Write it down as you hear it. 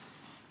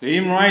The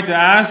hymn writer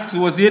asks,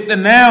 was it the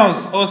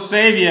nails, O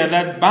Savior,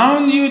 that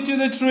bound you to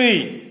the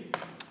tree?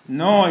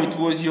 No, it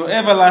was your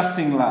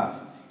everlasting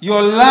love.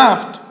 Your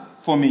love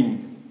for me.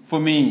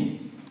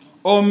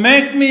 Oh,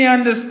 make me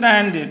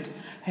understand it.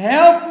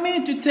 Help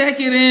me to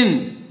take it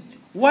in.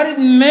 What it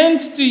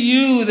meant to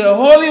you, the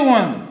Holy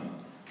One,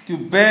 to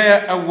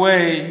bear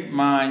away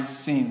my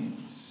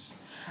sins.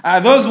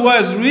 Those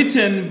words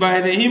written by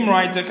the hymn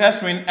writer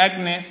Catherine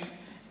Agnes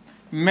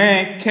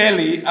May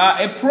Kelly are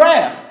a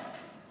prayer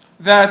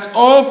that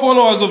all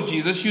followers of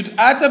Jesus should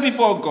utter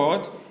before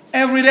God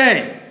every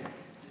day.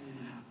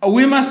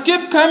 We must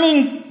keep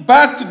coming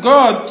back to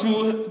God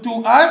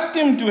to ask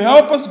Him to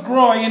help us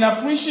grow in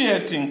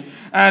appreciating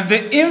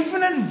the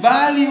infinite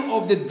value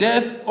of the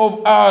death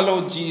of our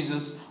Lord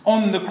Jesus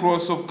on the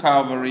cross of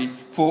Calvary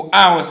for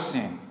our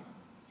sin.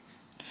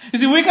 You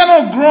see, we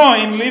cannot grow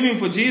in living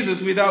for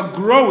Jesus without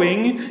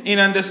growing in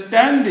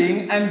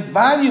understanding and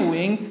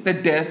valuing the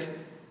death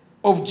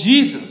of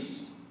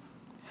Jesus.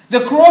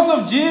 The cross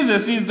of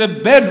Jesus is the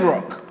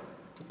bedrock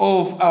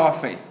of our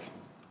faith.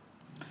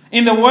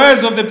 In the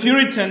words of the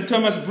Puritan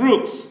Thomas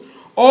Brooks,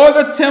 all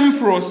the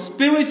temporal,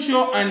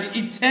 spiritual, and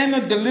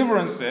eternal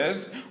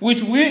deliverances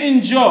which we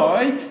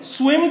enjoy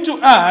swim to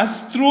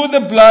us through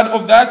the blood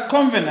of that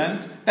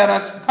covenant that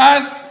has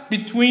passed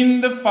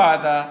between the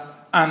Father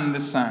and the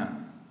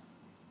Son.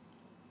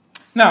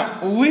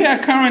 Now, we are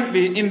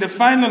currently in the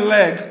final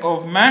leg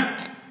of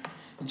Mark.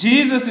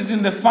 Jesus is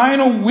in the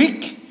final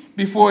week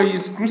before he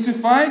is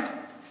crucified.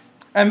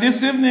 And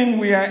this evening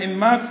we are in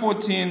Mark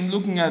 14,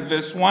 looking at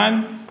verse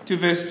 1 to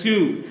verse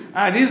 2.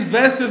 These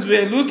verses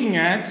we're looking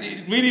at,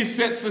 it really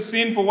sets the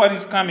scene for what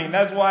is coming.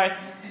 That's why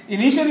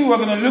initially we're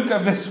going to look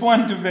at verse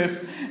 1 to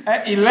verse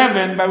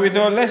 11, but we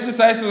thought let's just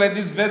isolate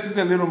these verses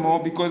a little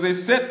more because they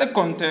set the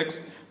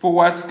context for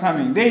what's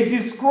coming. They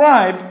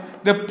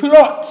describe the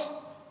plot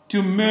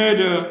to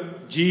murder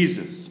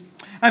Jesus.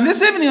 And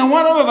this evening I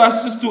want all of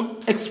us just to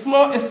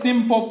explore a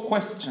simple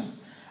question.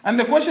 And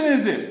the question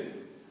is this: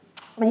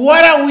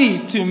 what are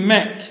we to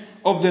make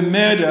of the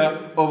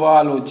murder of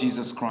our Lord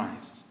Jesus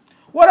Christ?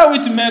 What are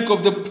we to make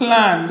of the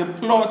plan, the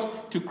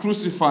plot to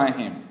crucify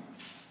him?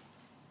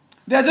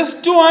 There are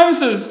just two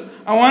answers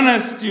I want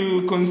us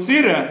to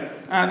consider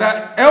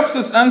that helps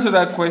us answer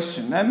that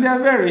question. And they are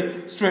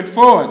very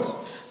straightforward.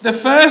 The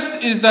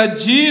first is that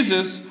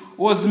Jesus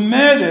was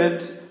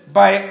murdered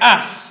by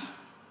us.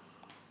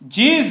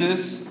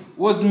 Jesus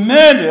was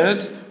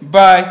murdered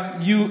by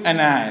you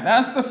and I.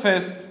 That's the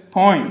first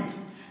point.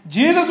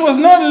 Jesus was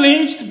not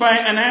lynched by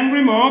an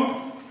angry mob.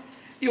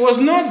 He was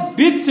not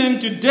beaten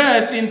to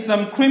death in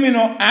some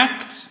criminal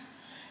act.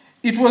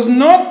 It was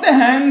not the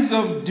hands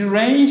of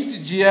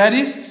deranged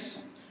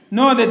jihadists.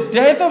 No, the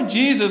death of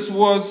Jesus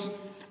was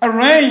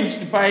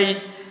arranged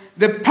by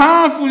the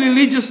powerful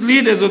religious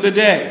leaders of the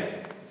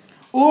day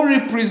who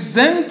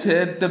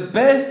represented the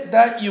best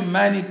that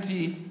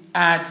humanity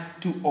had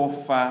to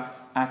offer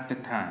at the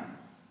time.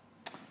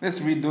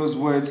 Let's read those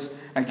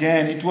words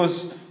again. It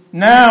was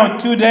now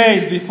 2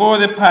 days before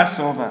the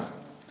Passover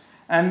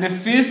and the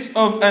feast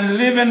of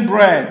unleavened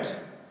bread.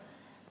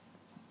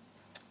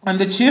 And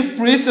the chief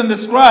priests and the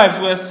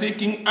scribes were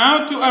seeking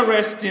out to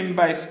arrest him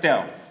by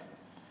stealth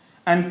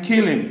and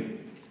kill him.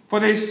 For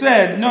they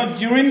said, not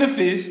during the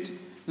feast,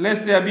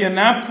 lest there be an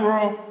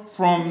uproar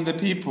from the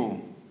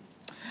people.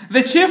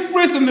 The chief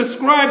priests and the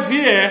scribes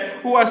here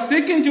who are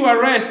seeking to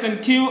arrest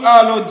and kill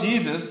our Lord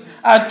Jesus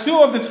are two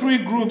of the three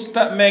groups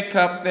that make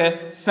up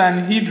the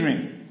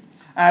Sanhedrin.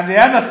 The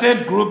other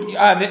third group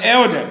are the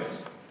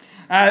elders.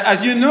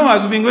 As you know,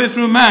 as we've been going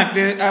through Mark,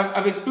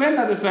 I've explained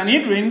that the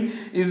Sanhedrin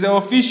is the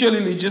official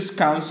religious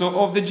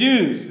council of the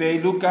Jews. They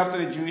look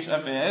after the Jewish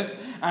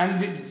affairs,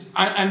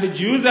 and the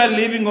Jews are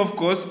living, of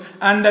course,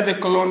 under the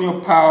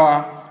colonial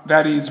power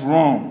that is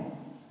Rome.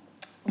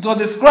 So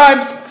the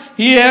scribes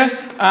here,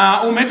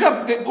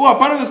 who are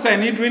part of the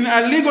Sanhedrin,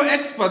 are legal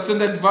experts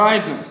and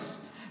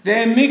advisors.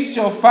 They're a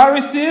mixture of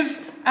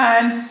Pharisees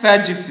and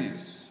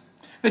Sadducees.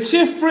 The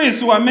chief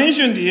priests who are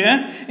mentioned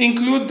here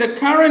include the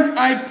current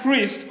high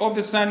priest of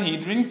the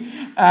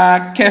Sanhedrin,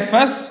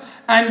 Caiaphas,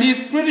 and his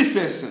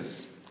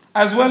predecessors,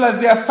 as well as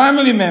their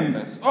family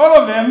members. All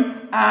of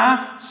them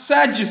are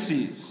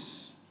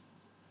Sadducees.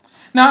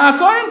 Now,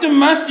 according to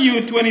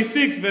Matthew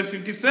 26, verse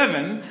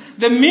 57,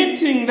 the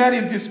meeting that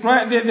is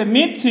described, the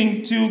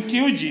meeting to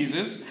kill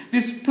Jesus,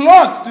 this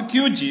plot to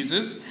kill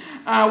Jesus,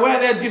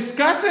 where they're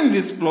discussing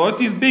this plot,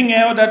 is being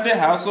held at the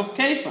house of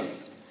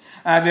Caiaphas,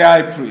 the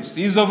high priest.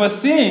 He's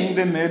overseeing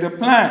the murder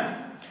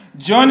plan.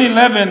 John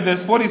 11,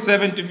 verse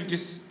 47 to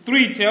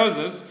 53 tells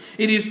us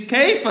it is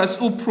Caiaphas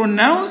who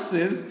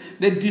pronounces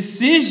the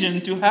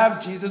decision to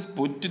have Jesus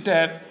put to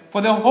death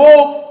for the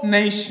whole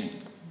nation.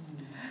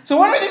 So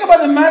when we think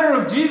about the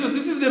murder of Jesus,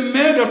 this is the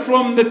murder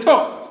from the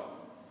top.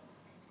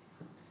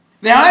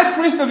 The high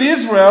priest of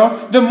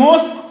Israel, the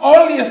most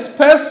holiest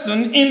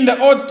person in the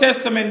Old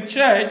Testament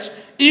church,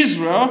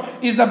 Israel,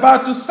 is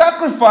about to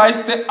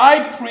sacrifice the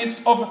high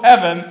priest of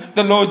heaven,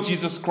 the Lord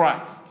Jesus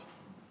Christ,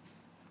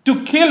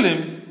 to kill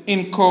him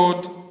in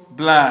cold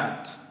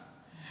blood.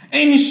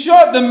 In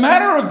short, the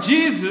matter of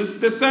Jesus,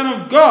 the Son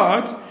of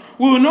God,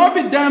 will not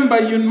be done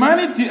by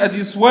humanity at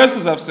its worst,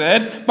 as I've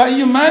said, but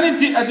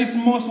humanity at its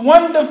most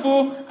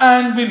wonderful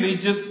and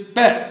religious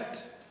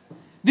best.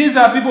 These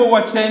are people who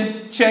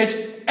attend church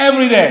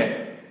every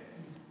day,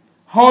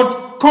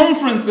 hold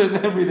conferences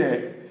every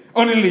day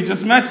on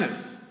religious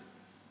matters.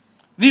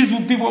 These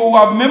were people who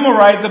have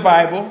memorized the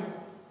Bible,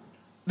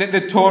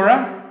 the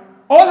Torah,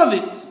 all of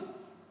it.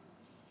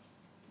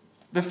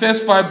 The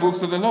first 5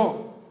 books of the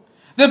law.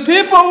 The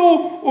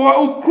people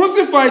who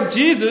crucified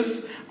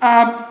Jesus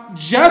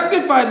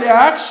justified their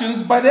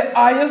actions by the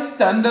highest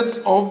standards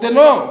of the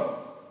law.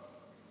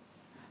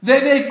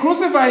 They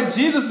crucified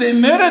Jesus, they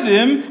murdered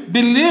him,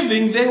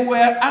 believing they were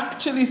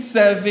actually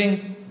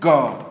serving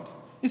God.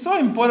 It's so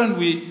important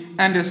we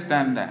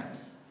understand that.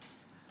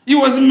 He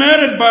was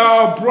murdered by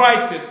our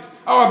brightest,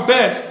 our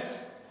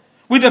best,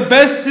 with the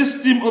best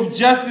system of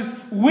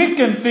justice we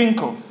can think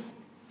of.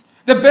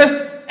 The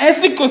best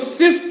ethical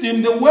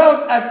system the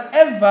world has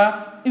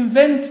ever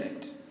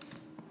invented.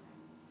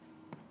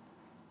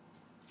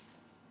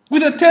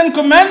 With the 10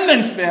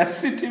 Commandments there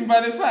sitting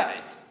by the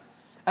side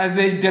as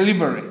they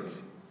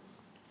deliberate.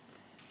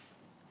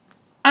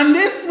 And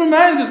this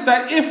reminds us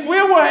that if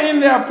we were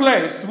in their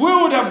place, we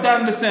would have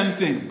done the same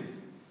thing.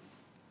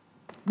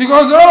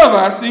 Because all of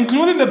us,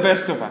 including the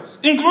best of us,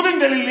 including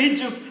the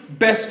religious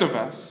best of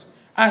us,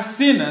 are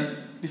sinners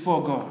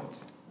before God.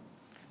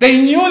 They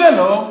knew the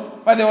law,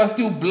 but they were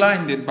still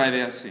blinded by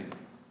their sin.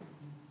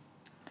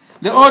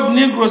 The old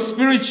Negro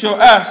spiritual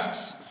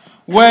asks,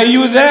 "Were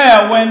you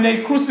there when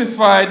they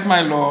crucified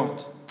my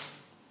Lord?"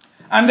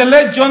 And the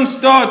late John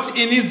Stott,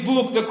 in his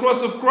book, The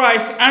Cross of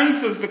Christ,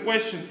 answers the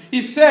question.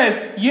 He says,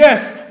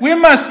 yes, we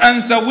must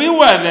answer, we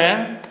were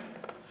there,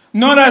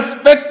 not as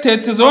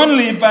spectators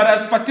only, but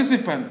as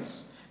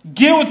participants,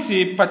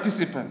 guilty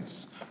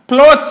participants,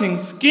 plotting,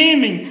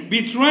 scheming,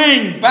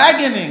 betraying,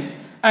 bargaining,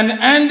 and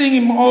handing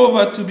him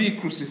over to be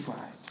crucified.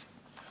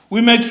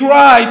 We may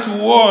try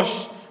to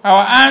wash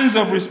our hands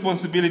of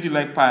responsibility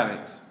like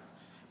Pilate,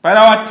 but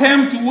our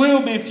attempt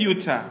will be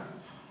futile.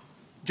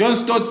 John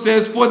Stott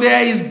says, "For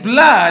there is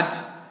blood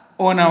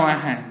on our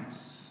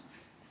hands."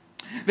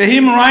 The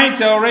hymn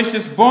writer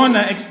Horatius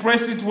Bonar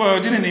expressed it well,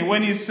 didn't he,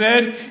 when he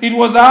said, "It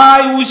was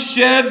I who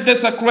shed the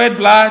sacred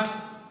blood.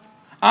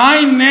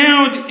 I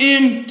nailed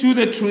him to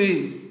the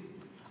tree.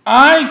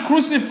 I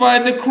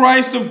crucified the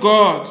Christ of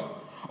God.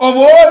 Of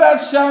all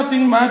that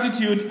shouting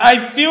multitude, I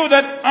feel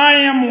that I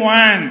am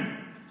one.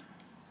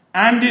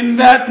 And in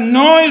that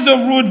noise of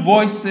rude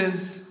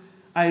voices,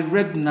 I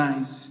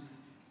recognize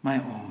my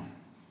own."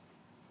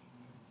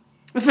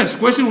 The first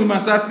question we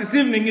must ask this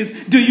evening is,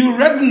 do you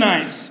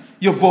recognize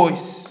your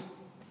voice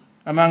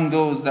among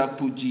those that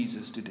put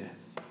Jesus to death?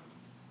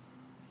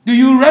 Do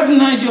you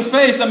recognize your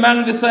face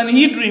among the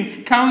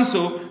Sanhedrin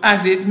council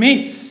as it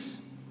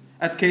meets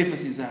at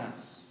Caiaphas'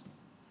 house?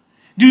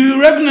 Do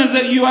you recognize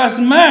that you are as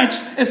much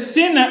a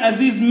sinner as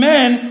these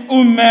men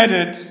who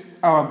murdered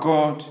our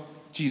God,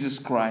 Jesus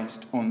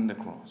Christ, on the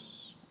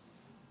cross?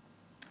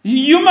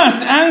 You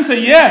must answer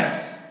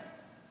yes.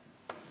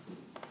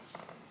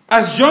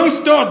 As John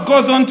Stott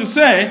goes on to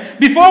say,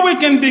 before we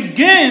can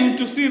begin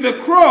to see the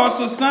cross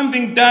as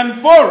something done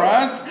for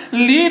us,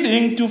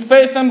 leading to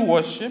faith and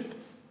worship,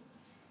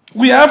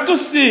 we have to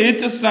see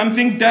it as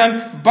something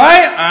done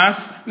by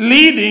us,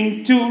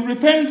 leading to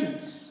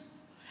repentance.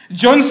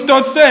 John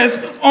Stott says,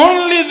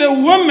 only the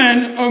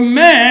woman or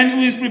man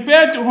who is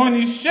prepared to own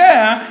his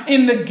share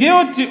in the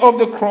guilty of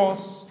the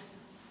cross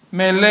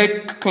may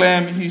lay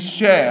claim his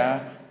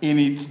share in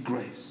its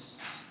grace.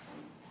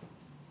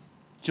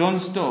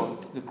 John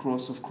Stott, The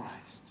Cross of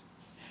Christ.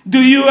 Do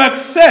you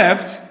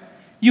accept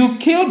you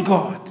killed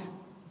God?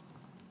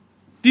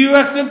 Do you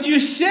accept you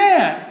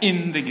share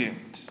in the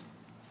guilt?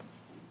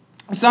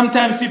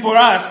 Sometimes people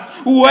ask,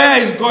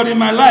 where is God in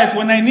my life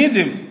when I need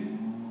him?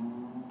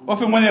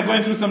 Often when they're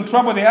going through some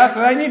trouble, they ask,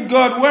 I need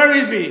God, where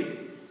is he?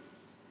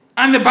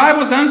 And the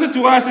Bible's answer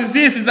to us is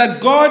this, is that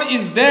God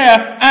is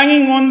there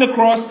hanging on the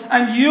cross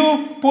and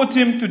you put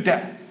him to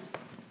death.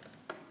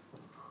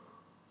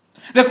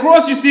 The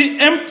cross, you see,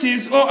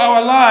 empties all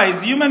our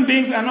lives. Human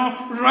beings are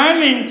not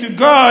running to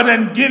God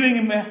and giving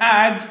him a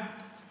hug.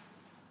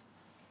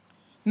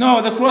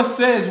 No, the cross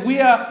says we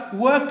are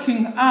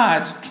working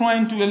hard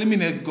trying to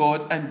eliminate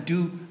God and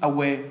do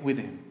away with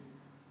him.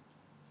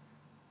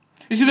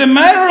 You see, the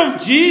matter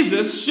of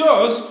Jesus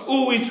shows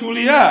who we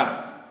truly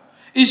are.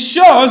 It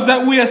shows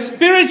that we are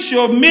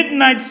spiritual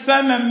midnight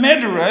sun and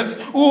murderers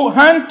who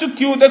hunt to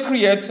kill the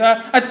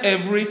Creator at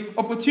every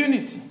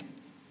opportunity.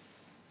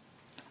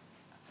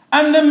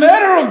 And the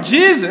murder of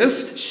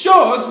Jesus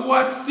shows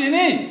what sin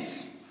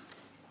is.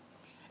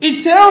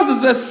 It tells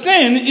us that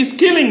sin is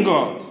killing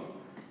God.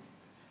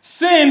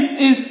 Sin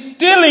is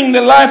stealing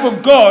the life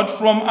of God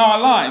from our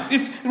lives.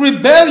 It's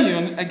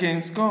rebellion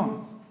against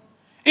God.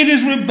 It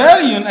is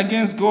rebellion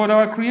against God,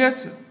 our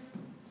Creator.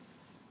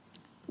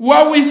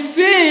 What we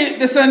see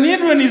the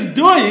Sanhedrin is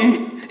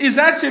doing is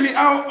actually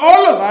how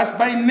all of us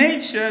by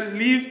nature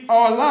live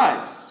our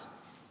lives.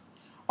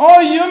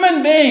 All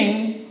human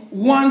beings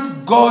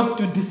want God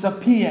to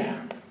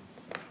disappear.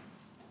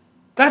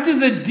 That is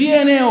the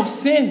DNA of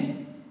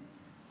sin.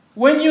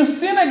 When you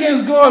sin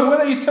against God,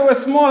 whether you tell a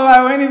small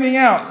lie or anything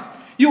else,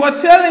 you are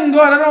telling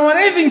God, I don't want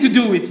anything to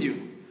do with you.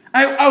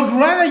 I would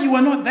rather you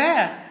were not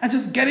there and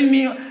just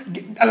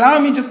allow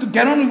me just to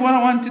get on with what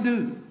I want to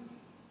do.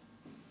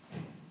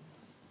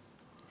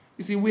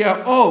 You see, we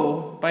are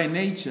all, by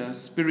nature,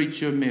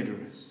 spiritual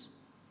murderers.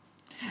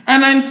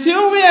 And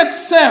until we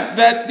accept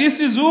that this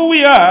is who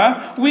we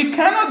are, we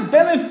cannot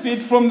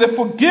benefit from the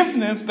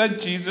forgiveness that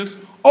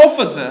Jesus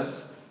offers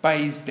us by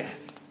his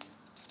death.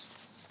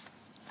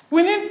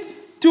 We need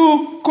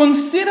to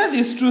consider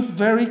this truth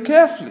very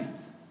carefully.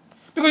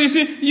 Because you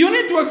see, you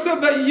need to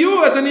accept that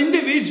you as an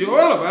individual,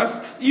 all of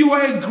us, you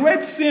are a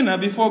great sinner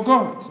before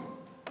God.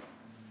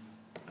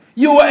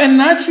 You are a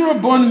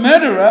natural-born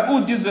murderer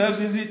who deserves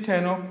his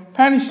eternal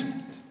punishment.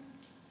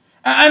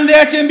 And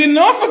there can be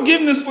no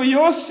forgiveness for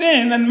your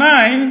sin and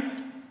mine.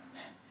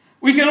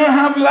 We cannot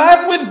have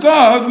life with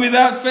God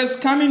without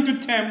first coming to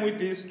terms with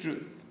this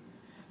truth.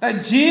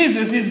 That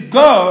Jesus is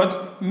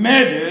God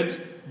murdered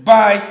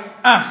by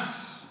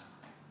us.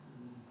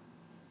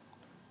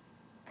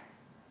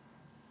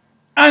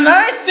 And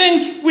I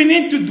think we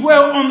need to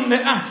dwell on the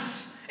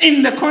us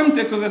in the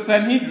context of the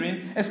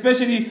Sanhedrin,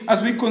 especially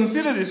as we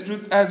consider this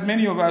truth, as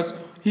many of us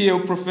here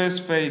profess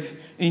faith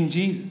in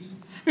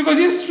Jesus. Because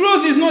this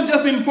truth is not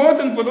just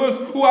important for those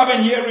who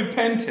haven't yet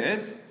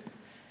repented.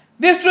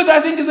 This truth,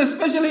 I think, is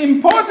especially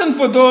important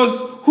for those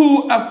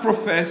who have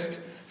professed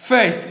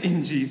faith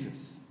in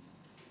Jesus.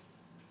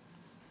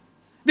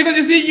 Because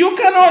you see, you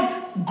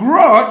cannot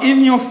grow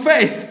in your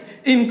faith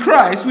in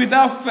Christ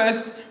without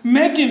first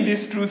making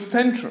this truth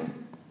central.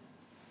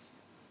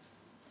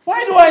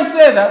 Why do I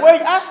say that?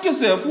 Well, ask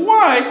yourself,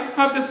 why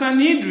have the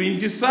Sanhedrin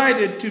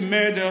decided to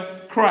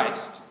murder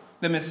Christ,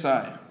 the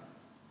Messiah?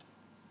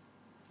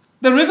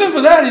 The reason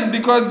for that is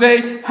because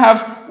they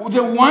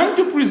want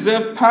to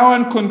preserve power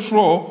and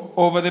control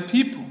over the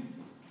people.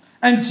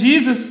 And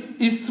Jesus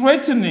is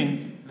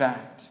threatening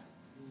that.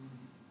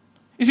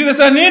 You see, the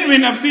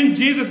Sanhedrin have seen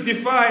Jesus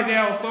defy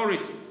their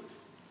authority.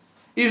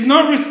 He's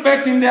not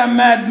respecting their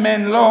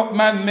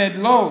man-made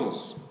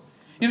laws.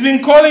 He's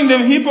been calling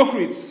them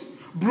hypocrites,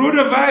 brood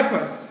of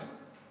vipers.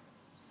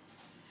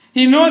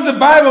 He knows the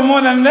Bible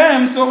more than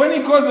them, so when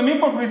he calls them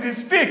hypocrites, it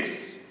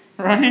sticks,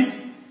 right?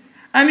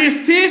 And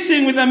he's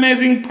teaching with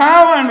amazing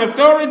power and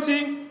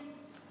authority,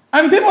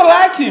 and people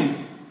like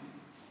him.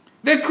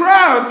 The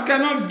crowds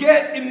cannot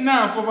get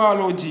enough of our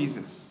Lord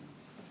Jesus.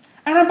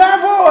 And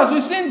above all,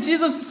 we've seen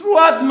Jesus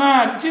throughout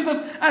Mark.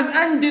 Jesus has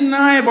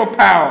undeniable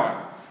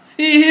power.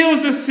 He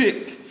heals the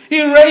sick.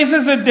 He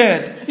raises the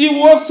dead. He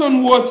walks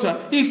on water.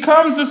 He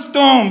calms the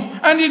storms.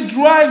 And he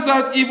drives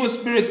out evil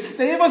spirits.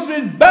 The evil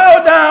spirits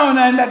bow down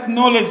and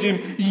acknowledge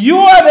him. You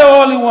are the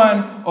Holy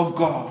One of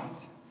God.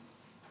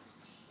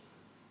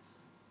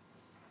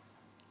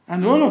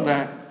 And all of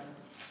that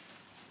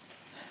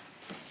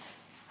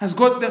has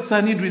got the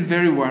Sanhedrin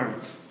very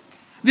worried.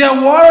 They are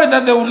worried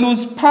that they will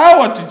lose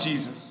power to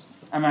Jesus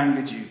among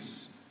the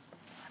Jews.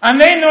 And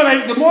they know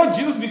that the more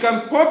Jesus becomes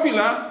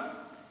popular,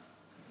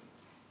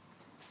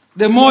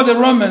 the more the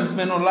Romans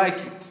may not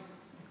like it.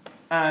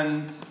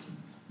 And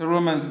the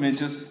Romans may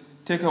just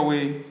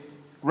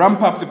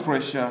ramp up the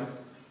pressure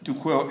to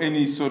quell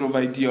any sort of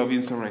idea of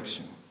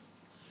insurrection.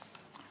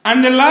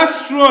 And the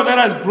last straw that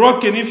has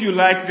broken, if you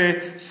like,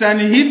 the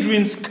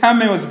Sanhedrin's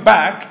camel's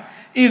back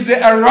is the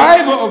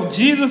arrival of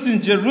Jesus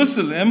in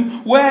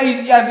Jerusalem, where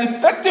he has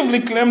effectively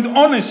claimed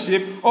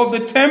ownership of the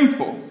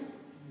temple.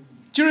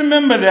 Do you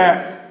remember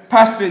that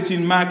passage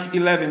in Mark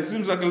 11?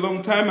 Seems like a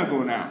long time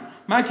ago now.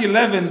 Mark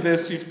 11,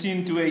 verse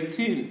 15 to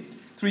 18,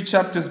 3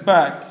 chapters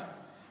back.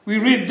 We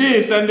read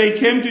this, and they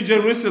came to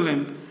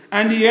Jerusalem,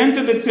 and he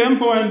entered the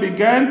temple and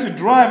began to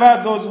drive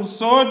out those who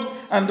sold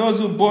and those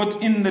who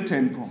bought in the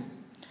temple.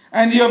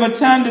 And he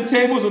overturned the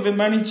tables of the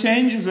money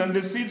changers and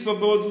the seats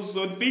of those who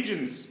sold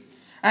pigeons.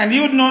 And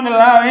he would not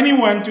allow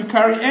anyone to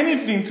carry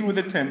anything through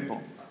the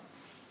temple.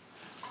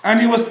 And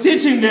he was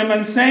teaching them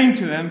and saying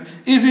to them,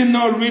 is it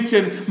not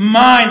written,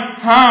 my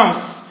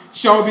house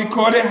shall be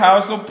called a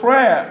house of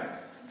prayer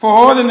for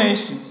all the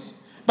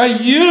nations? But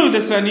you,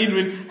 the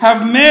Sanhedrin,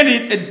 have made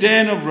it a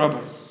den of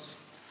robbers.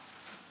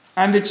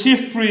 And the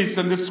chief priests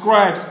and the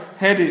scribes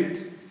heard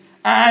it.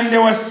 And they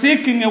were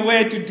seeking a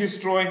way to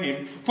destroy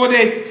him, for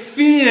they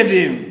feared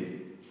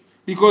him,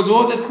 because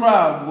all the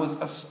crowd was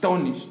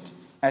astonished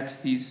at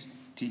his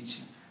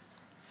teaching.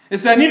 The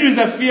Sanhedrin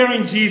are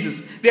fearing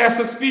Jesus. They are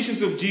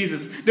suspicious of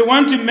Jesus. They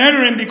want to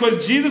murder him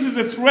because Jesus is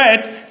a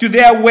threat to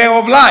their way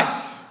of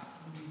life.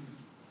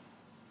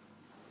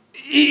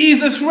 He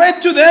is a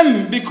threat to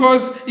them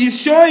because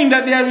he's showing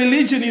that their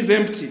religion is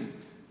empty.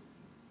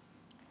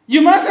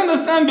 You must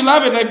understand,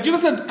 beloved, that if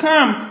Jesus had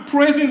come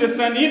praising the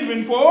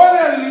Sanhedrin for all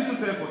their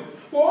religious effort,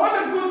 for all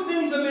the good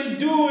things that they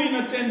do in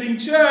attending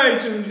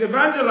church and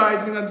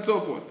evangelizing and so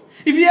forth,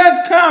 if he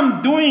had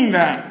come doing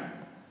that,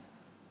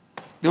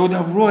 they would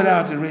have rolled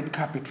out a red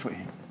carpet for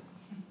him.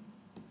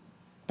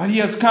 But he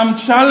has come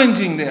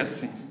challenging their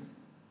sin.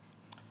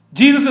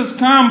 Jesus has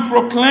come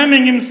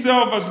proclaiming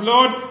himself as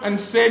Lord and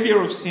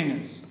Savior of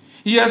sinners.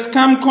 He has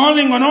come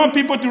calling on all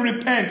people to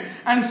repent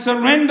and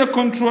surrender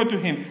control to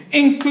him,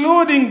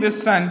 including the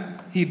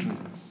Sanhedrin.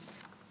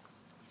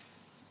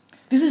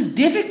 This is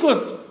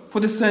difficult for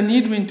the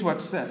Sanhedrin to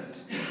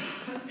accept.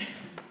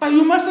 But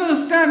you must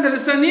understand that the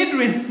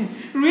Sanhedrin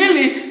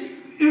really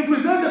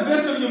represent the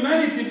best of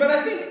humanity, but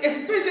I think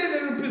especially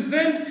they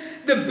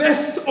represent the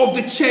best of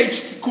the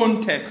church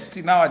context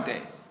in our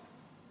day.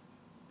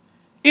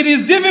 It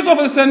is difficult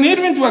for the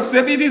Sanhedrin to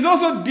accept. It is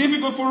also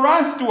difficult for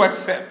us to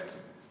accept.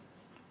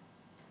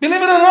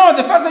 Believe it or not,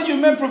 the fact that you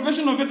made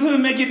profession of it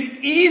doesn't make it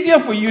easier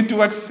for you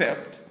to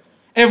accept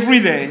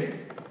every day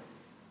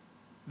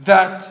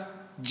that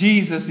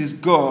Jesus is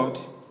God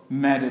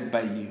murdered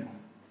by you.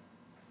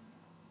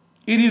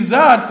 It is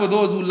hard for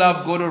those who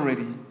love God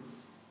already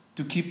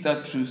to keep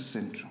that truth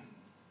central.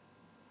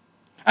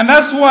 And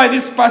that's why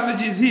this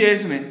passage is here,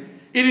 isn't it?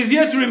 It is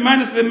here to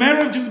remind us the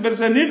murder of Jesus, but the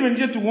Sanhedrin is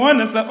here to warn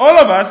us that all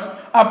of us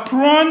are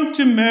prone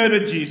to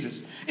murder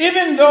Jesus,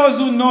 even those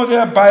who know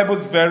their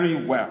Bibles very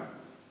well.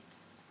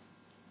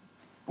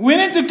 We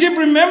need to keep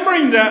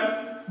remembering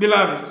that,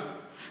 beloved.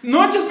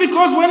 Not just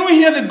because when we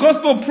hear the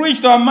gospel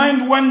preached, our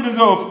mind wanders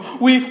off.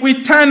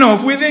 We turn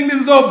off. We think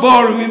this is all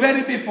boring. We've heard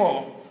it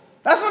before.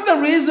 That's not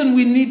the reason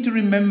we need to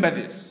remember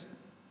this.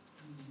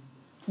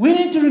 We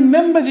need to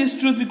remember this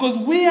truth because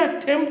we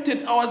are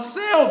tempted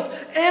ourselves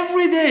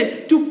every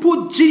day to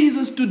put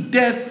Jesus to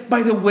death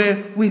by the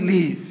way we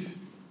live.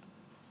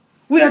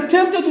 We are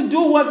tempted to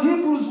do what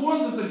Hebrews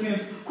warns us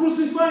against,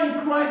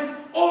 crucifying Christ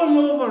all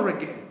over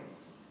again.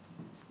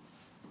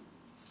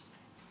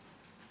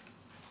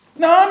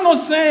 Now, I'm not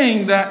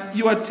saying that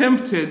you are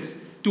tempted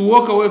to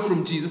walk away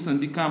from Jesus and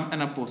become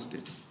an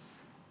apostate.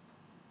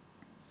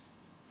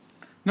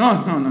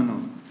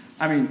 No.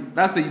 I mean,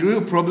 that's a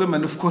real problem,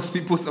 and of course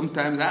people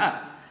sometimes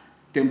are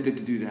tempted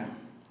to do that.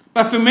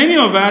 But for many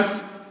of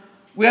us,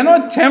 we are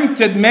not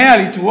tempted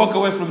merely to walk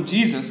away from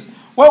Jesus.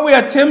 What we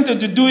are tempted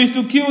to do is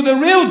to kill the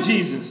real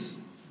Jesus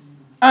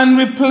and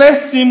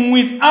replace him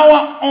with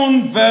our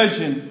own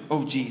version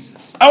of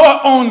Jesus,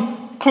 our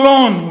own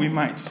clone, we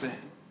might say.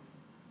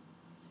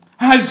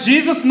 Has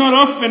Jesus not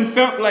often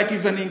felt like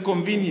he's an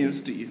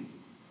inconvenience to you?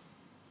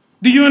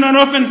 Do you not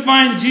often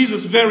find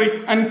Jesus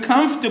very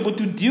uncomfortable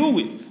to deal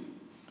with?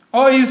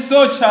 Oh, he's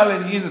so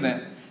challenging, isn't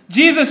it?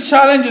 Jesus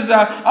challenges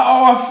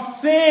our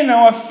sin,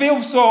 our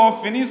filth so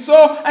often. He's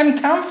so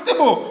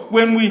uncomfortable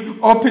when we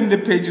open the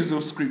pages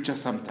of Scripture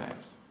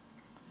sometimes.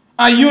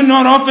 Are you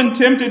not often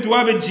tempted to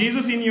have a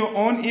Jesus in your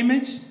own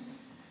image?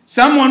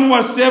 Someone who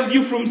has saved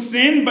you from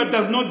sin but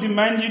does not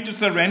demand you to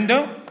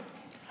surrender?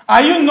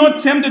 Are you not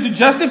tempted to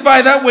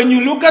justify that when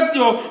you look at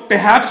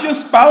perhaps your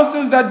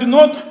spouses that do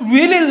not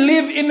really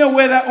live in a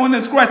way that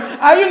honors Christ?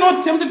 Are you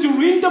not tempted to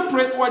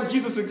reinterpret what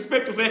Jesus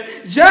expects to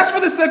say? Just for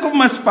the sake of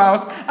my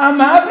spouse, I'm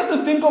happy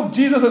to think of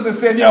Jesus as a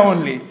Savior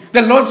only.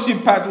 The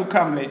Lordship part will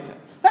come later.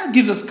 That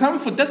gives us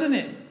comfort, doesn't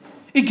it?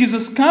 It gives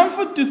us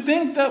comfort to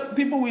think that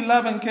people we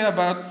love and care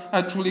about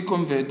are truly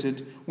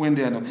converted when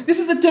they are not. This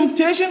is a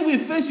temptation we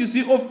face, you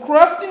see, of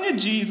crafting a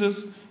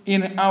Jesus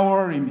in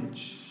our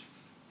image.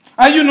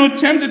 Are you not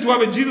tempted to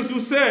have a Jesus who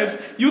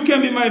says, you can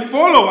be my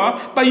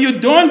follower, but you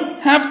don't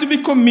have to be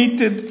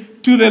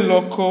committed to the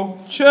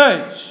local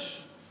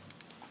church?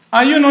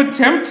 Are you not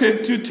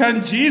tempted to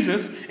turn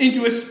Jesus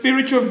into a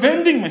spiritual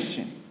vending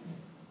machine?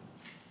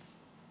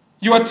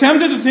 You are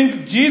tempted to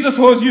think Jesus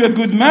owes you a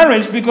good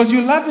marriage because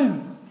you love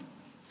him.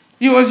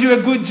 He owes you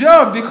a good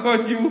job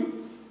because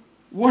you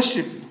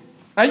worship him.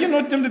 Are you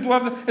not tempted to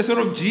have a sort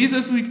of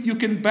Jesus you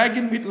can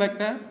bargain with like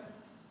that?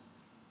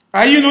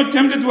 Are you not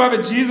tempted to have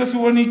a Jesus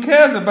who only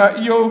cares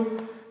about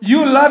you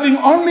loving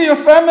only your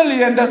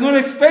family and does not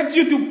expect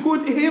you to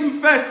put him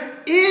first,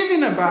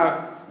 even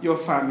above your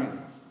family?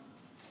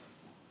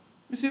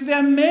 You see, there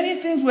are many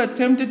things we're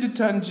tempted to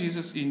turn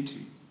Jesus into.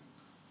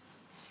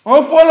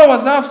 All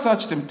followers have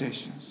such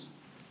temptations.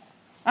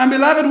 And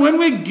beloved, when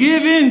we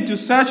give in to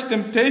such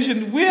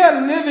temptation, we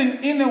are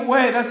living in a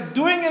way that's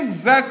doing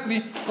exactly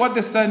what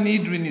the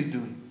Sanhedrin is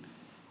doing.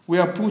 We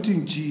are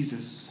putting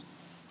Jesus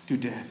to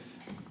death.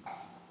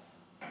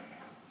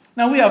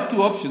 Now, we have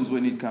two options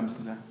when it comes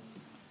to that.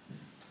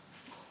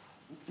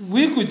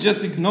 We could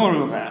just ignore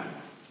all that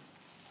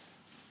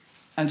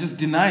and just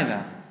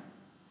deny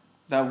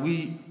that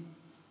we,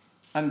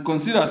 and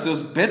consider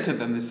ourselves better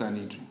than the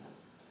Sanhedrin.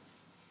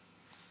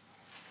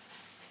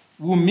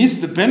 We'll miss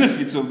the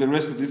benefits of the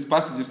rest of this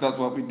passage if that's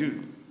what we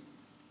do.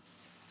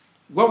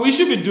 What we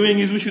should be doing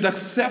is we should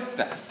accept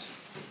that.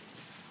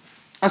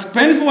 As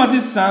painful as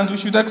it sounds, we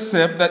should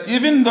accept that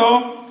even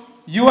though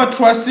you are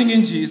trusting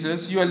in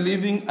Jesus, you are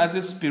living as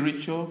a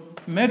spiritual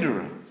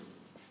murderer.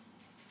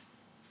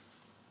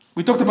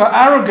 We talked about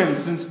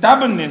arrogance and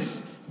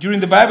stubbornness during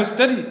the Bible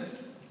study.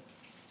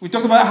 We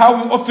talked about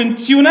how we often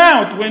tune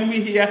out when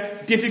we hear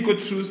difficult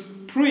truths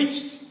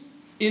preached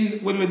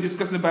when we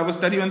discuss the Bible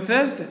study on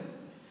Thursday.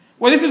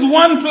 Well, this is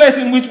one place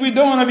in which we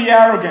don't want to be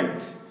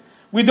arrogant.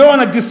 We don't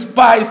want to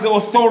despise the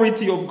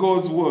authority of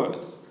God's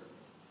word.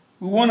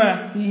 We want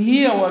to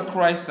hear what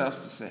Christ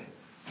has to say.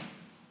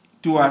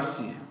 to us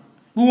here.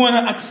 We want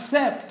to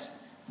accept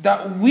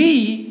that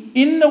we,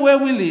 in the way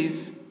we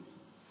live,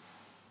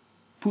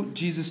 put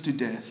Jesus to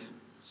death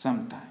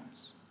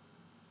sometimes.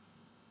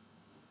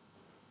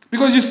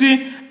 Because you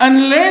see,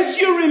 unless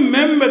you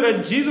remember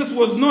that Jesus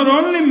was not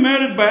only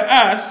murdered by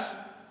us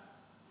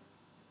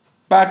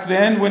back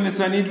then when the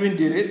Sanhedrin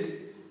did it,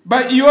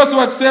 but you also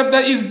accept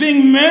that he's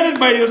being murdered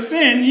by your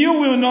sin, you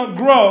will not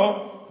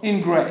grow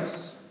in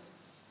grace.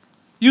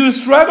 You will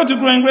struggle to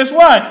grow in grace.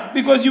 Why?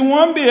 Because you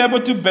won't be able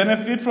to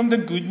benefit from the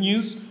good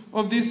news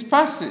of this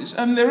passage.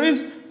 And there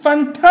is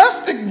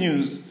fantastic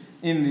news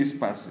in this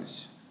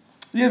passage.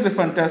 Here's the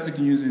fantastic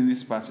news in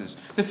this passage.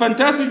 The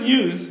fantastic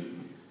news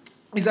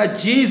is that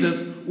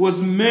Jesus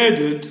was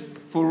murdered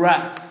for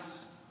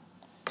us.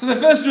 So the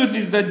first truth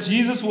is that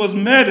Jesus was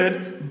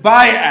murdered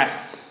by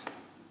us.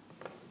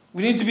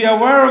 We need to be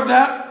aware of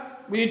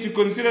that. We need to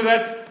consider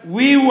that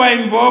we were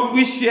involved.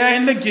 We share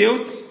in the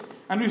guilt.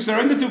 And we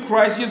surrender to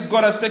Christ. Yes,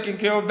 God has taken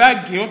care of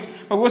that guilt.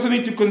 But we also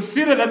need to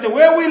consider that the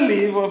way we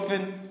live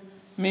often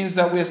means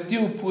that we're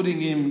still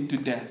putting him to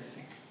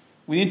death.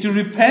 We need to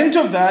repent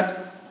of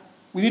that.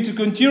 We need to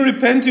continue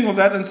repenting of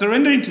that and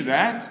surrendering to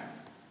that.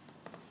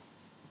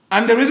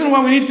 And the reason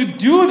why we need to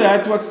do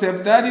that, to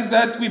accept that, is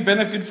that we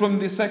benefit from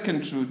the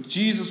second truth.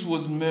 Jesus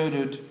was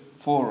murdered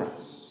for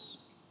us.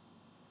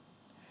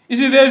 You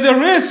see, there's a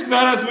risk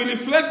that as we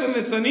reflect on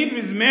the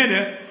Sanhedrin's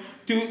murder,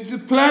 to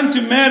plan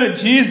to murder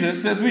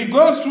Jesus, as we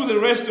go through the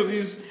rest of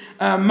this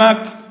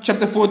Mark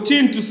chapter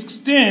 14 to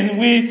 16,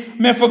 we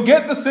may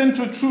forget the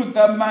central truth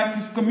that Mark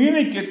is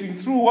communicating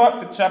throughout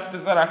the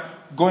chapters that are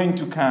going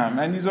to come.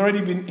 And he's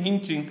already been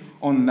hinting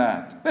on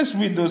that. Let's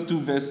read those two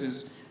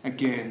verses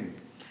again.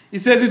 He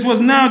says, "It was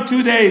now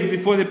 2 days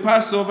before the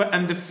Passover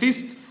and the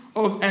feast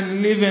of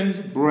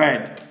unleavened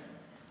bread.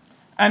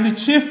 And the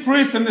chief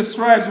priests and the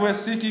scribes were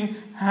seeking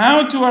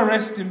how to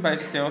arrest him by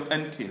stealth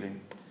and kill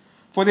him.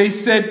 For they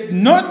said,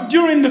 'Not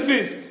during the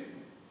feast,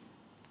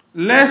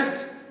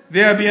 lest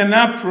there be an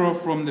uproar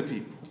from the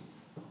people.'"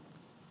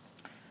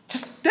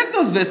 Just take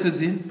those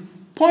verses in,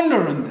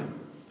 ponder on them.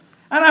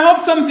 And I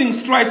hope something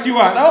strikes you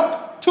out. I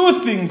hope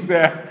two things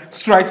there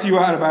strikes you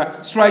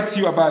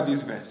about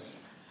this verse.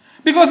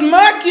 Because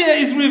Mark here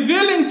is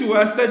revealing to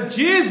us that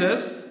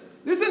Jesus,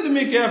 listen to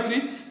me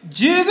carefully,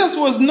 Jesus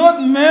was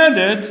not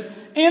murdered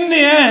in the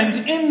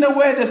end in the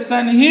way the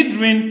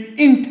Sanhedrin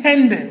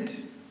intended.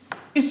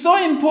 It's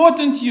so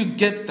important you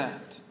get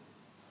that.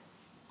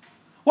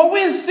 What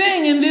we're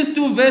seeing in these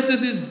two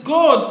verses is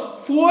God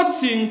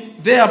thwarting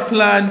their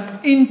plan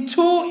in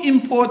two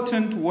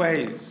important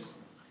ways.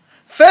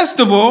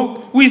 First of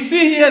all, we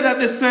see here that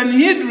the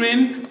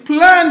Sanhedrin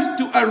planned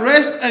to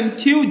arrest and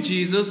kill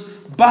Jesus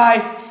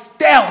by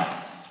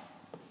stealth.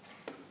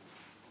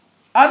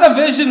 Other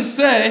versions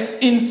say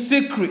in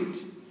secret,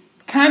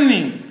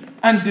 cunning,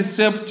 and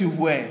deceptive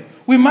way.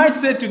 We might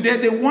say today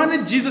they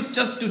wanted Jesus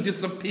just to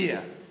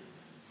disappear.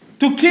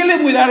 To kill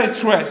him without a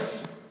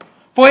trace.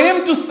 For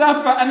him to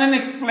suffer an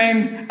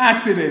unexplained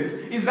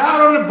accident. He's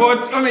out on a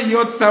boat, on a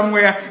yacht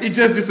somewhere, he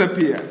just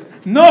disappears.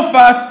 No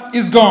fuss,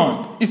 he's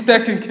gone. He's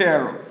taken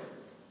care of.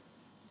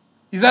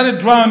 He's had a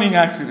drowning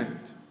accident.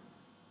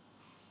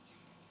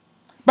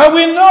 But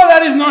we know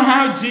that is not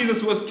how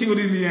Jesus was killed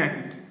in the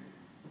end.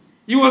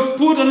 He was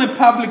put on a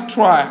public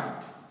trial.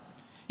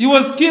 He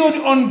was killed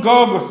on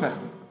Golgotha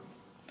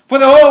for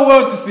the whole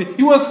world to see.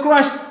 He was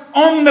crushed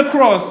on the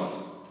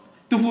cross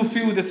to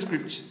fulfill the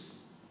scriptures.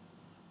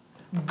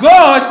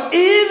 God,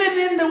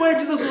 even in the way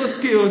Jesus was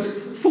killed,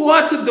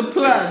 thwarted the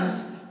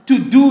plans to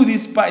do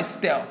this by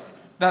stealth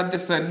that the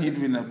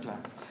Sanhedrin had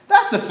planned.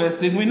 That's the first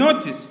thing we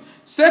notice.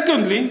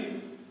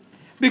 Secondly,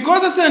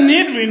 because the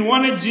Sanhedrin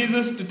wanted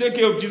Jesus to take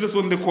care of Jesus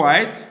on the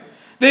quiet,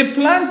 they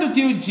planned to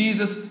kill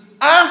Jesus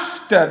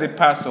after the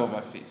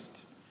Passover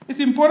feast. It's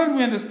important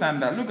we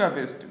understand that. Look at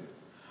verse 2.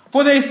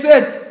 For they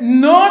said,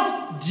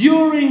 "Not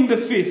during the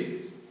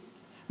feast."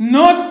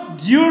 Not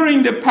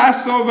during the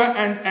Passover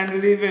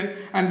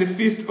and the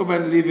feast of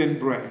unleavened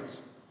bread.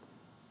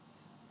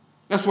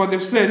 That's what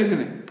they've said, isn't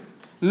it?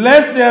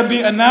 Lest there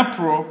be an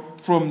uproar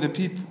from the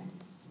people.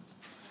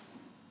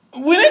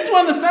 We need to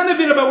understand a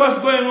bit about what's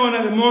going on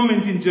at the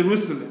moment in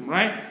Jerusalem,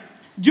 right?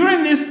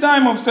 During this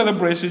time of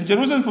celebration,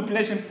 Jerusalem's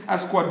population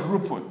has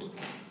quadrupled.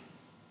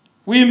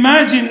 We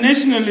imagine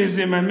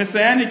nationalism and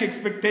messianic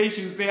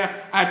expectations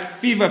there at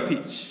fever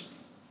pitch.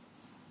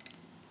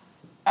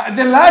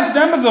 The large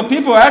numbers of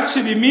people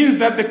actually means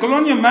that the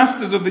colonial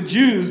masters of the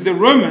Jews, the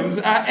Romans,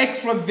 are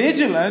extra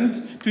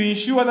vigilant to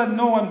ensure that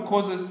no one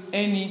causes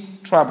any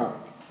trouble.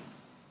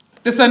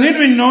 The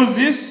Sanhedrin knows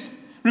this.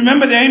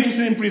 Remember, they're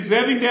interested in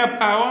preserving their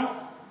power.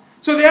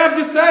 So they have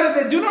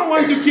decided they do not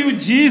want to kill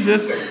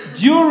Jesus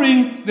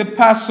during the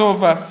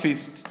Passover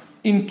feast,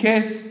 in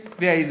case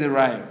there is a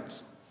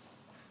riot.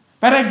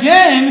 But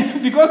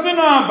again, because we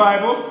know our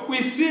Bible,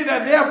 we see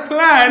that their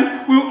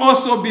plan will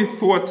also be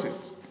thwarted.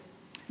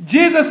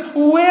 Jesus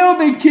will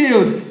be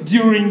killed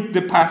during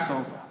the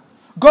Passover.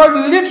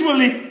 God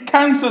literally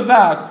cancels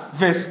out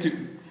verse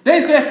 2.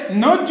 They say,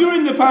 not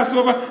during the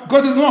Passover.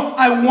 God says, no,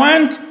 I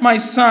want my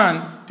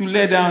son to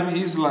lay down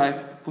his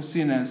life for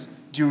sinners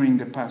during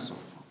the Passover.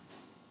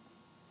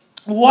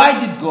 Why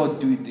did God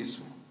do it this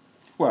way?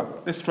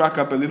 Well, let's track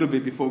up a little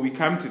bit before we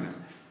come to that.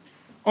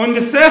 On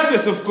the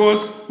surface, of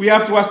course, we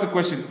have to ask the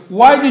question,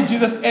 why did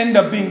Jesus end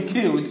up being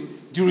killed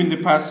during the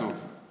Passover?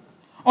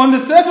 On the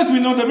surface, we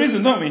know the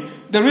reason, don't we?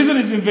 The reason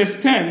is in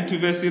verse 10 to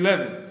verse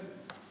 11.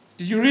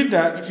 Did you read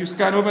that? If you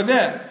scan over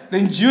there.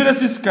 Then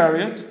Judas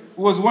Iscariot,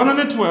 who was one of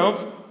the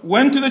 12,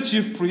 went to the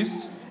chief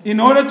priests in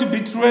order to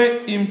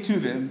betray him to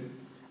them.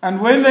 And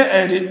when they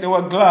heard it, they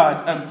were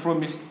glad and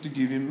promised to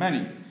give him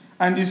money.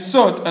 And he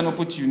sought an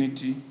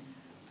opportunity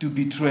to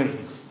betray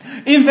him.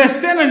 In verse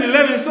 10 and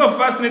 11, it's so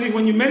fascinating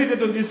when you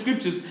meditate on these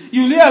scriptures.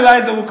 You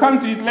realize, and we'll come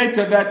to it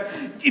later, that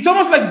it's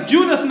almost like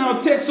Judas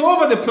now takes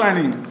over the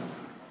planning.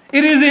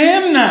 It is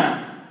him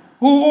now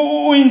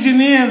who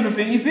engineers the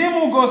thing. It's him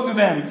who goes to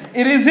them.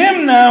 It is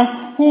him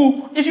now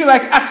who, if you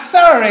like,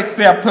 accelerates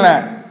their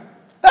plan.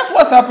 That's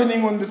what's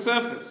happening on the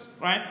surface,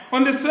 right?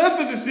 On the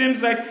surface, it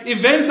seems like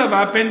events have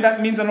happened.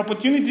 That means an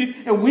opportunity,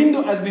 a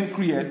window has been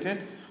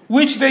created,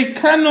 which they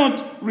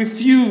cannot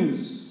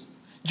refuse.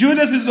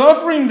 Judas is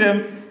offering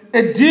them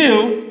a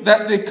deal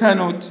that they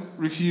cannot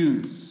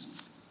refuse.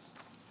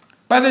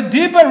 But the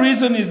deeper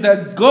reason is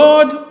that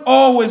God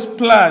always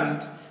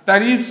planned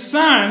that his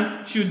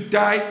son should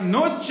die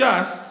not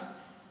just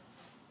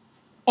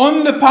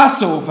on the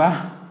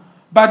Passover,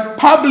 but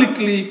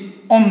publicly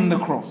on the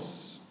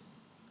cross.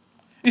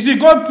 You see,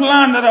 God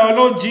planned that our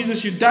Lord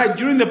Jesus should die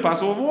during the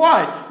Passover.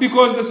 Why?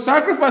 Because the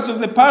sacrifice of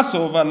the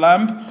Passover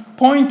lamb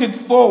pointed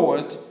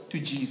forward to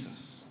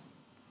Jesus.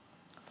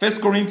 1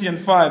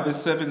 Corinthians 5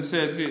 verse 7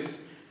 says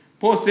this.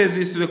 Paul says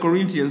this to the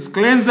Corinthians,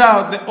 cleanse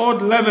out the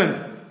old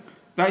leaven,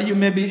 that you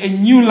may be a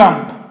new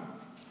lump,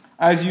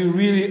 as you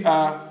really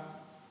are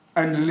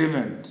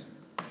unleavened.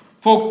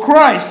 For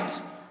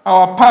Christ,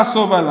 our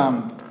Passover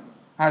lamb,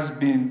 has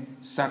been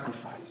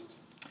sacrificed.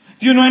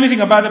 If you know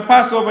anything about the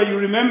Passover, you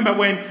remember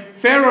when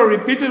Pharaoh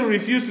repeatedly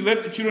refused to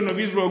let the children of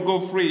Israel go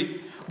free,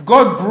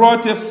 God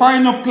brought a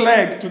final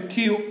plague to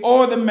kill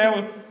all the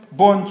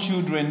male-born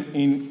children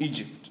in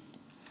Egypt.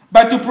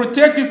 But to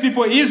protect his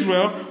people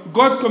Israel,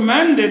 God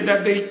commanded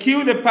that they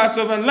kill the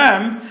Passover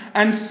lamb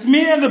and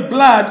smear the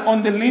blood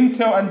on the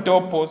lintel and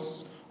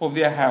doorposts of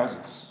their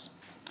houses.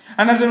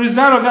 And as a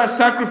result of that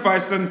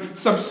sacrifice and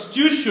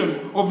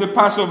substitution of the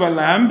Passover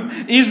lamb,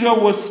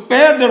 Israel was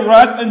spared the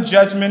wrath and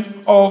judgment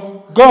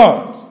of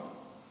God.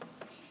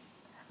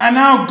 And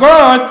now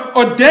God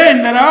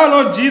ordained that our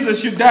Lord Jesus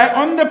should die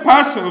on the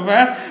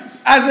Passover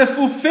as a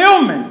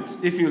fulfillment,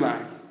 if you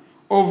like,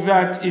 of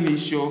that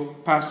initial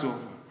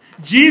Passover.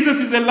 Jesus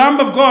is the Lamb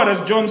of God,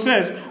 as John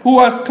says, who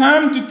has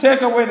come to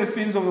take away the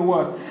sins of the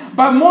world.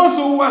 But more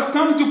so, who has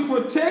come to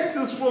protect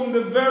us from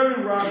the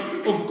very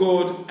wrath of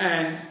God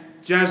and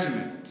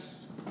judgment.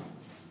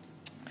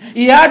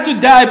 He had to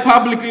die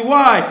publicly.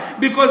 Why?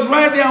 Because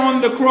right there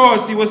on the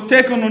cross, he was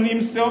taking on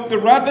himself the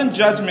wrath and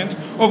judgment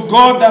of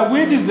God that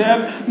we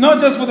deserve, not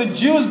just for the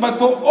Jews, but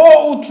for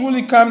all who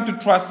truly come to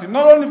trust him.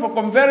 Not only for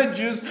converted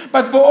Jews,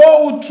 but for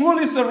all who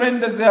truly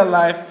surrenders their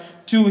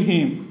life to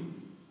him.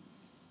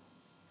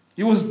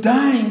 He was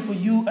dying for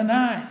you and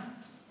I.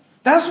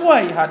 That's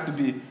why it had to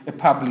be a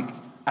public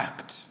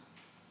act.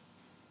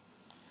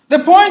 The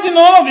point in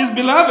all of this,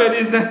 beloved,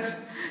 is that,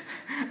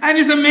 and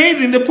it's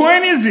amazing, the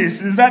point is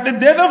this, is that the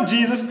death of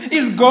Jesus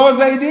is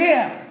God's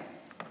idea.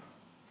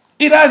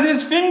 It has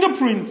his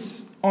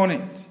fingerprints on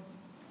it.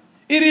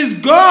 It is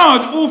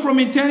God who from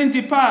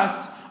eternity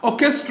past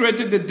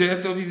orchestrated the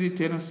death of his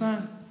eternal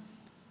Son.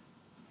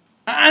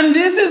 And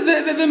this is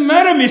the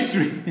murder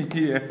mystery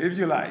here, if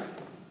you like.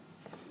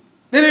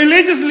 The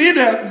religious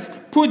leaders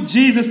put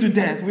Jesus to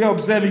death. We are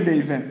observing the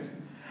event.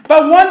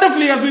 But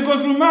wonderfully, as we go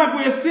through Mark,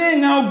 we are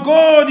seeing how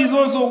God is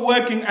also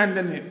working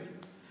underneath.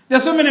 There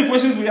are so many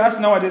questions we ask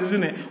nowadays,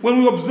 isn't it? When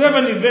we observe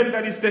an event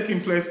that is taking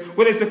place,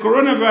 whether it's a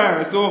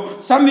coronavirus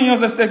or something else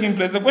that's taking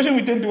place, the question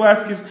we tend to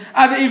ask is,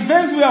 are the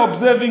events we are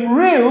observing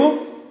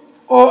real,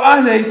 or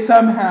are they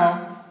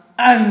somehow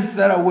ants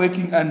that are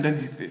working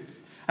underneath it?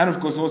 And of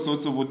course, all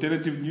sorts of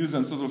alternative news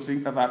and sorts of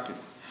things have happened.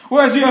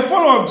 Well, as you are a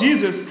follower of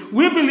Jesus,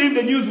 we believe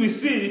the news we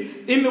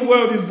see in the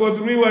world is both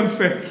real and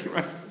fake,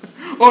 right?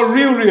 Or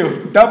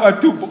real,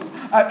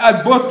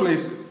 at both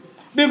places.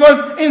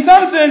 Because in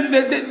some sense,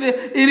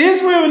 it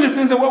is real in the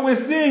sense that what we're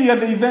seeing are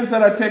the events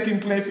that are taking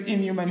place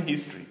in human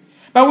history.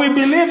 But we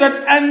believe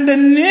that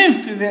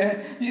underneath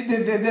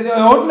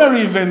the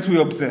ordinary events we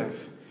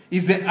observe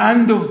is the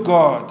hand of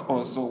God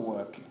also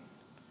working.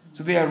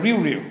 So they are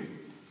real,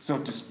 so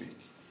to speak.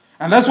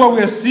 And that's what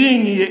we are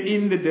seeing here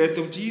in the death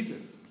of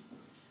Jesus.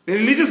 The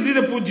religious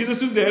leader put Jesus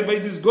to death, but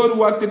it is God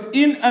who acted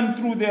in and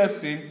through their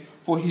sin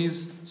for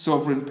his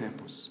sovereign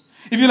purpose.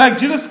 If you like,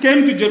 Jesus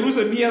came to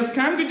Jerusalem. He has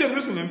come to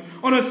Jerusalem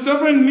on a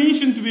sovereign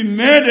mission to be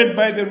murdered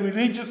by the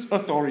religious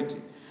authority,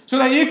 so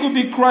that he could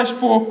be crushed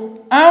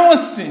for our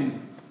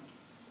sin.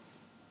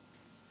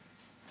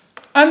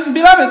 And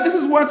beloved, this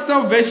is what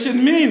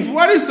salvation means.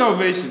 What is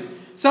salvation?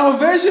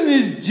 Salvation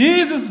is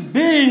Jesus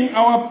being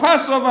our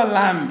Passover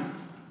lamb,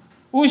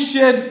 who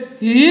shed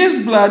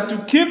his blood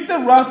to keep the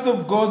wrath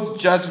of God's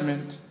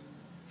judgment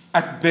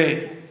at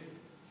bay.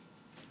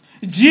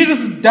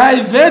 Jesus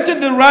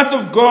diverted the wrath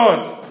of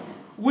God,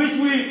 which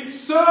we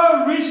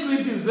so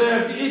richly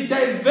deserved. He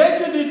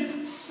diverted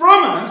it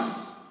from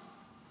us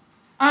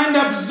and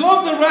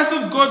absorbed the wrath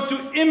of God to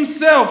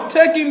himself,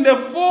 taking the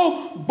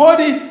full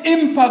body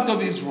impact of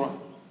his wrath.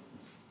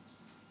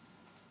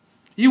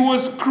 He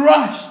was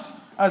crushed,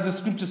 as the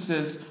scripture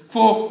says,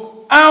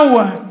 for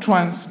our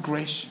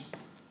transgression.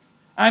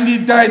 And he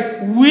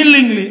died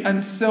willingly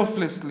and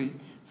selflessly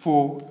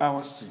for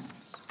our sins.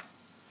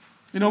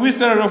 We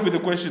started off with the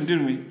question,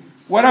 didn't we?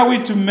 What are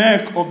we to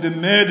make of the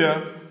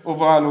murder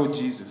of our Lord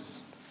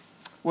Jesus?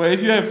 Well,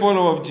 if you're a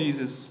follower of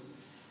Jesus,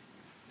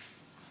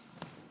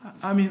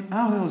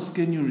 how else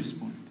can you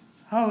respond?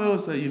 How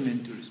else are you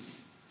meant to respond?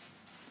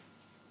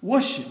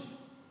 Worship.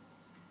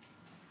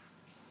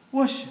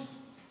 Worship.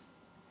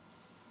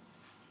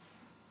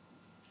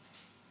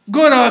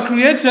 God, our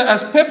Creator,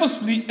 has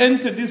purposefully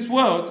entered this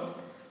world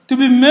to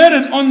be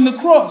murdered on the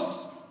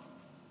cross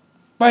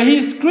by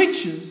his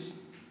creatures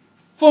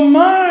for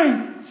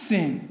my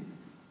sin.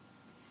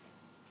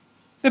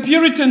 The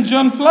Puritan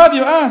John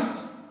Flavio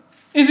asks,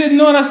 is it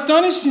not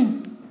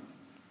astonishing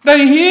that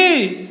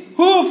he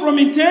who from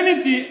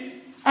eternity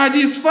at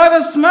his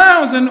Father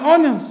smiles and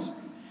honors,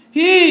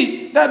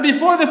 he that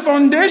before the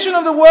foundation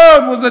of the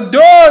world was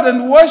adored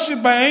and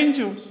worshipped by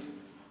angels,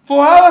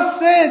 for our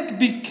sake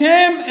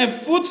became a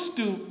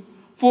footstool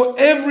for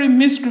every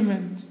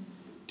miscreant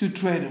to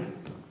tread on?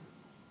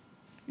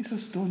 It's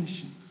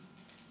astonishing.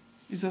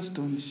 It's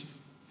astonishing.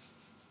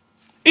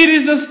 It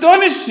is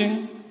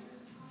astonishing.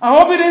 I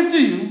hope it is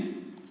to you.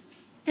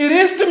 It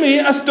is to me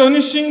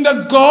astonishing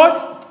that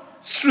God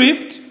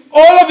stripped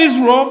all of his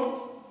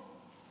robe,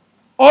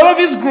 all of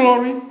his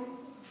glory.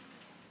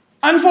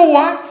 And for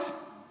what?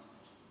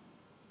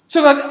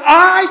 So that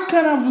I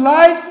can have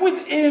life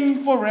with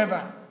him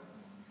forever.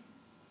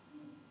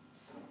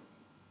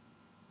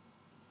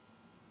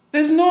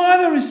 There's no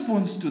other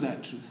response to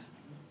that truth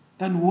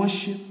than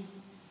worship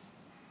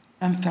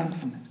and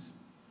thankfulness.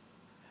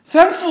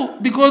 Thankful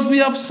because we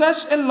have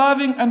such a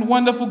loving and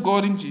wonderful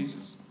God in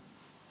Jesus,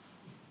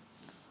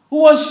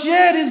 who has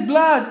shed his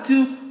blood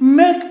to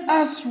make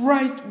us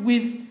right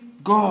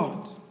with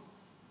God.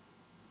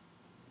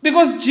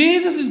 Because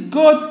Jesus is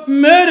God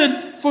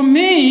murdered for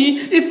me.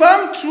 If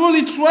I'm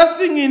truly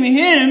trusting in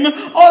him,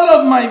 all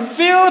of my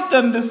filth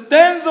and the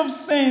stains of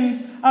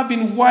sins have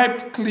been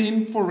wiped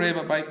clean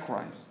forever by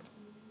Christ.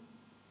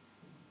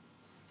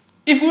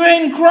 If you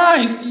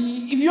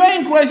are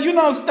in Christ, you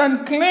now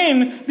stand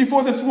clean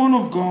before the throne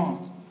of God.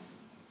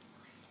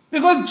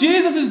 Because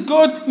Jesus is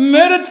God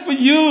murdered for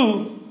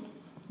you.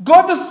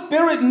 God the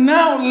Spirit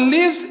now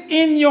lives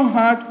in your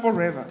heart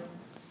forever.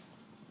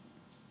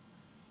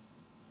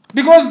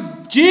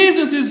 Because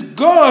Jesus is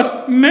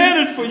God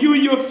murdered for you,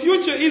 your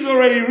future is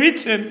already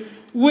written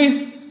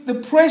with the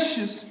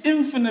precious,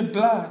 infinite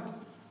blood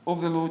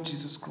of the Lord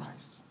Jesus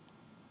Christ.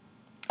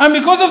 And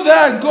because of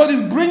that, God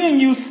is bringing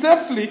you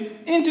safely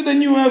into the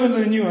new heavens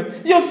and the new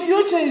earth. Your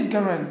future is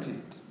guaranteed.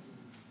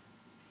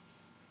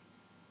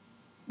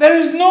 There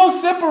is no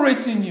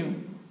separating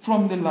you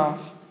from the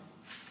love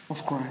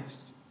of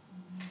Christ.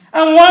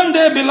 And one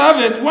day,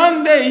 beloved,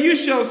 one day you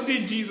shall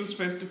see Jesus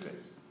face to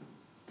face.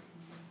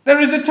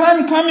 There is a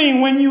time coming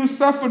when you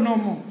suffer no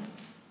more,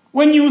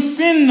 when you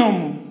sin no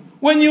more,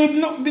 when you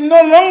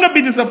no longer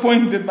be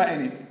disappointed by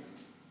anything.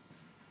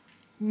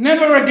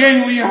 Never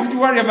again will you have to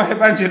worry about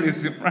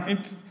evangelism,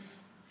 right?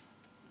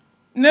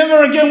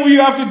 Never again will you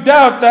have to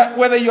doubt that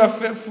whether you are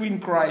faithful in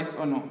Christ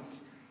or not.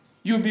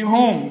 You'll be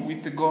home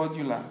with the God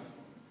you love.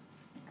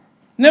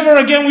 Never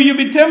again will you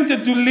be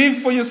tempted to live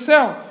for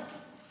yourself.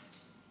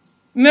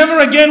 Never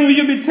again will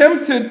you be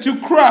tempted to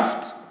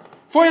craft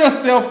for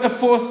yourself a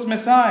false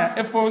Messiah,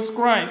 a false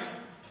Christ.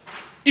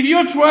 If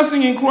you're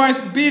trusting in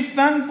Christ, be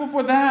thankful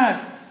for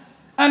that.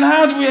 And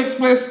how do we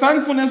express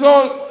thankfulness?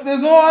 Oh,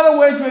 there's no other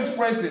way to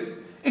express it.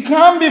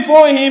 Come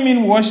before him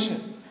in worship.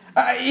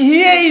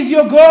 Here is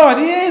your God.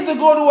 Here is the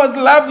God who has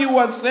loved you, who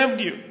has saved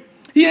you.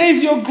 Here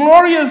is your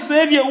glorious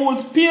Savior who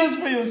was pierced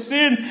for your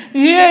sin.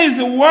 Here is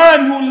the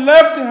one who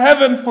left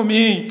heaven for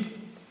me.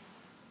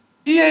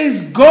 Here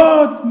is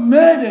God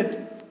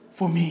murdered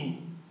for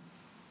me.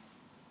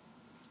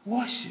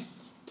 Worship.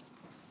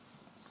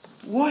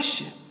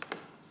 Worship.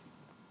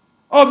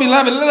 Oh,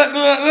 beloved,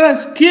 let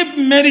us keep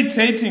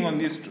meditating on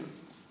this truth.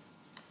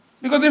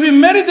 Because if we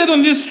meditate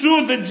on this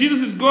truth that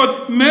Jesus is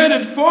God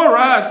murdered for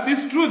us,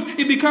 this truth,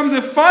 it becomes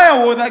a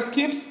firewall that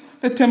keeps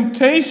the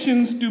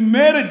temptations to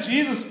murder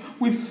Jesus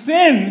with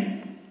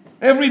sin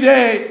every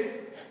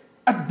day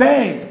at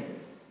bay.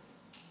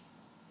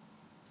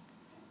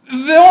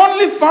 The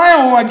only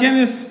firewall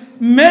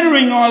against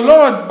murdering our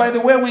Lord by the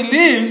way we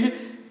live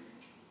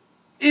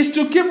is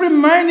to keep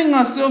reminding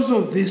ourselves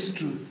of this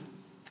truth.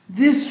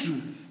 This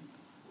truth.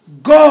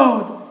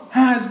 God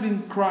has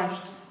been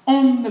crushed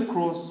on the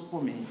cross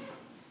for me.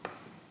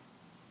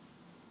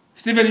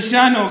 Stephen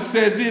Shannock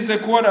says, this is a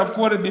quote I've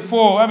quoted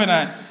before, haven't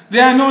I?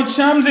 There are no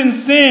charms in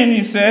sin,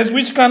 he says,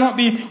 which cannot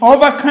be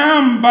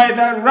overcome by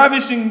that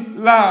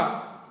ravishing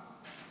love.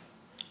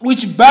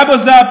 which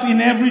bubbles up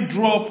in every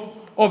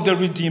drop of the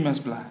Redeemer's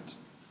blood.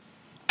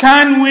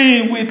 Can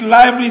we, with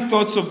lively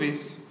thoughts of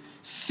this,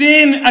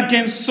 sin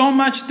against so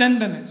much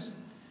tenderness,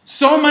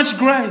 so much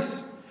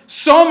grace,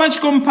 so much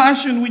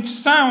compassion, which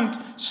sound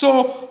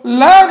so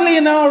loudly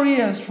in our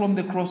ears from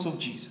the cross of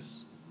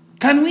Jesus?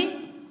 Can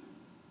we?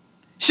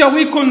 Shall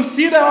we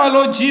consider our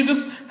Lord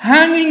Jesus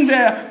hanging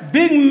there,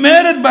 being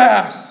murdered by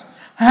us,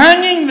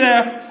 hanging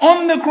there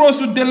on the cross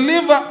to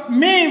deliver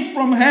me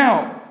from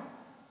hell?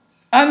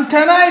 And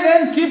can I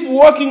then keep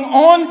walking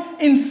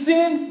on in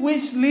sin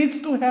which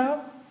leads to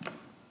hell?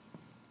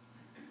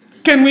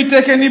 Can we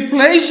take any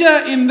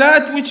pleasure in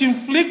that which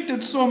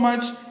inflicted so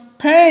much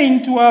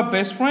pain to our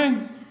best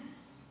friend?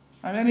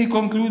 And then he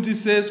concludes, he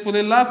says, for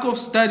the lack of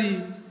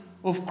study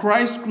of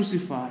Christ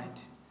crucified,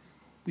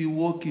 we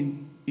walk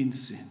in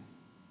sin.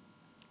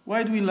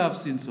 Why do we love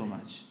sin so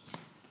much?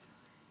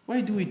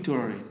 Why do we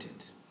tolerate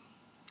it?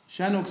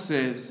 Shannock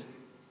says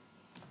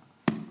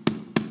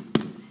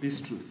this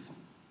truth.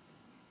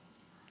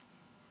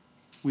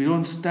 We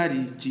don't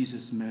study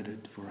Jesus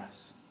murdered for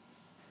us.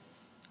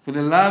 For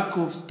the lack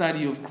of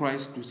study of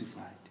Christ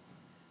crucified,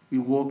 we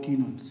walk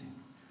in on sin.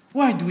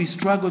 Why do we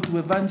struggle to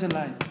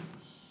evangelize?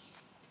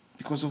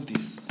 Because of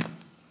this.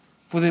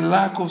 For the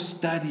lack of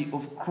study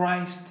of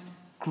Christ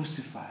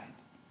crucified,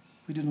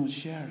 we do not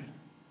share it.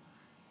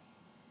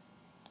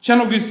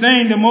 Shannock is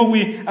saying the more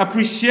we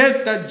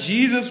appreciate that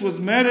Jesus was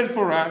murdered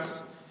for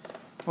us,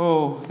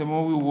 the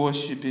more we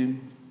worship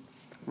him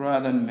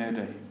rather than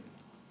murder him.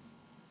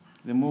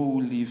 The more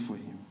we live for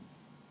him.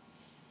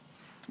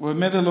 Well,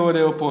 may the Lord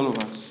help all of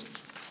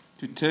us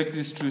to take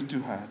this truth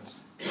to heart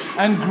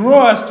and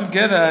grow us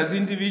together as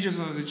individuals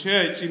of the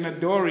church in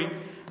adoring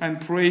and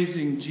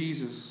praising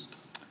Jesus,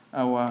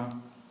 our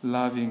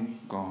loving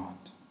God.